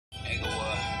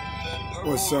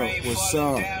What's up? What's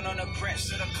up?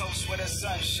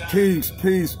 Peace,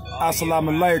 peace.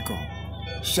 Assalamu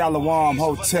alaikum. Shalom,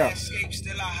 Hotep.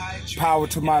 Power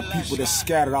to my people that's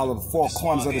scattered all of the four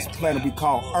corners of this planet we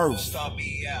call Earth.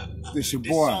 This your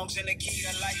boy,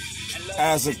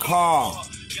 Azakar,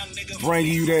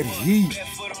 bringing you that heat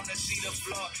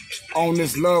on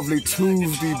this lovely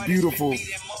Tuesday, beautiful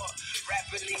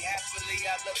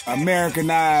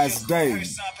Americanized day.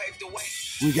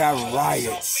 We got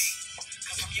riots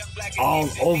all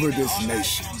over this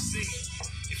nation,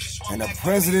 and the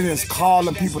president is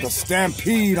calling people to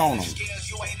stampede on them.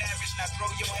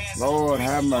 Lord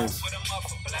have mercy.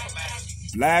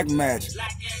 Black magic.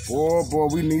 Boy,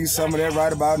 we need some of that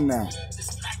right about now.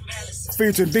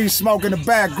 Featuring D Smoke in the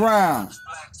background.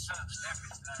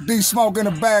 D Smoke in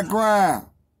the background.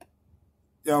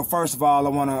 Yo, first of all, I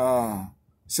want to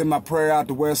send my prayer out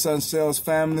to West Unsales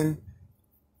family.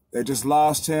 They just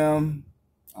lost him.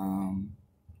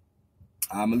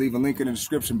 I'm going to leave a link in the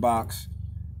description box.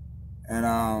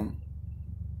 And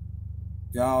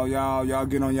y'all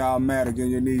get on y'all mat or get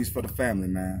on your knees for the family,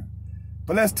 man.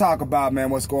 But let's talk about, man,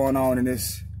 what's going on in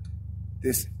this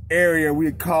area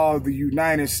we call the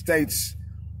United States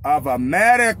of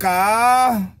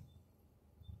America.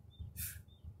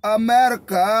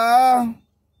 America.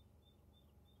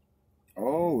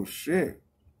 Oh, shit.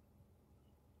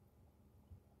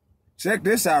 Check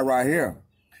this out right here.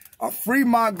 A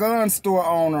Fremont gun store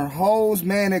owner holds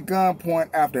man at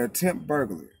gunpoint after attempt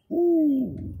burglary.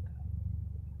 Ooh.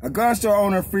 A gun store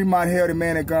owner in Fremont held a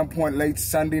man at gunpoint late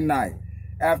Sunday night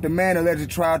after a man allegedly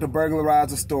tried to burglarize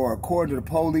the store, according to the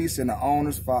police and the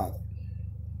owner's father.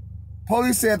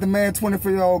 Police said the man,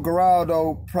 24-year-old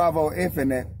Geraldo Pravo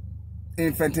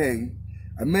Infante,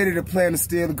 admitted to planning to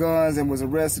steal the guns and was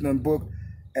arrested and booked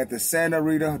at the Santa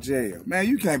Rita jail. Man,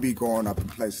 you can't be going up in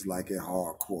places like that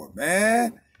hardcore,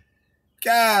 man.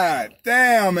 God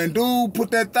damn, and dude put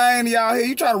that thing out here.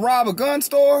 You try to rob a gun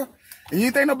store and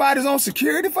you think nobody's on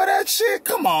security for that shit?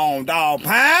 Come on, dog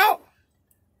pound.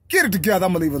 Get it together.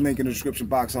 I'm going to leave a link in the description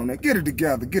box on that. Get it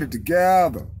together. Get it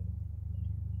together.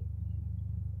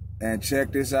 And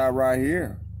check this out right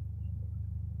here.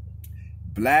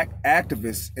 Black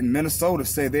activists in Minnesota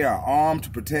say they are armed to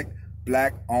protect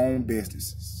black-owned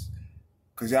businesses.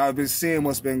 Because y'all been seeing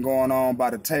what's been going on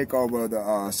by the takeover of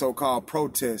the so-called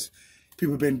protests.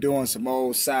 People been doing some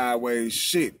old sideways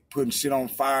shit, putting shit on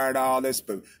fire and all this,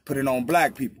 but putting it on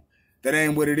black people. That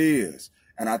ain't what it is.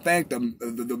 And I think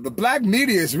the black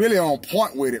media is really on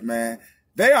point with it, man.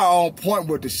 They are on point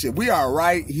with the shit. We are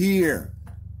right here.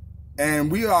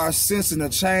 And we are sensing a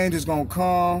change is going to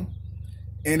come,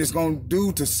 and it's going to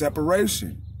do to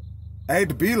separation. I hate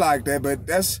to be like that, but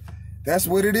that's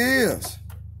what it is.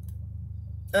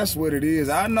 That's what it is.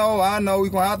 I know we're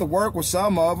going to have to work with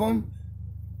some of them.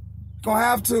 Gonna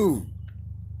have to.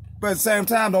 But at the same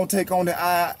time, don't take on the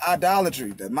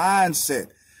idolatry, the mindset,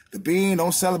 the being,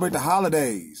 don't celebrate the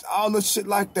holidays, all this shit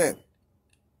like that.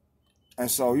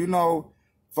 And so, you know,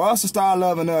 for us to start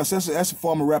loving us, that's a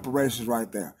form of reparations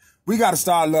right there. We got to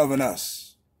start loving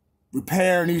us,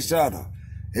 repairing each other.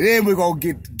 And then we're going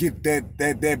to get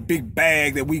that big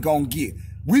bag that we going to get.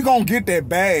 We going to get that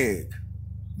bag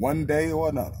one day or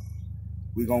another.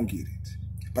 We going to get it.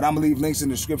 But I'm going to leave links in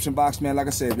the description box, man. Like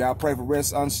I said, if y'all pray for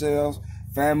West Unsales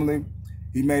family,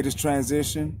 he made this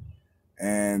transition.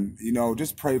 And, you know,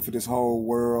 just pray for this whole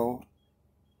world.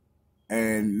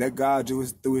 And let God do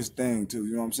his thing, too.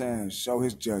 You know what I'm saying? Show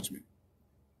his judgment,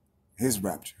 his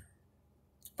rapture.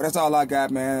 But that's all I got,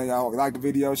 man. Y'all like the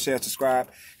video, share,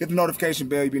 subscribe. Hit the notification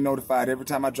bell. You'll be notified every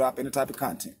time I drop any type of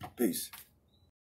content. Peace.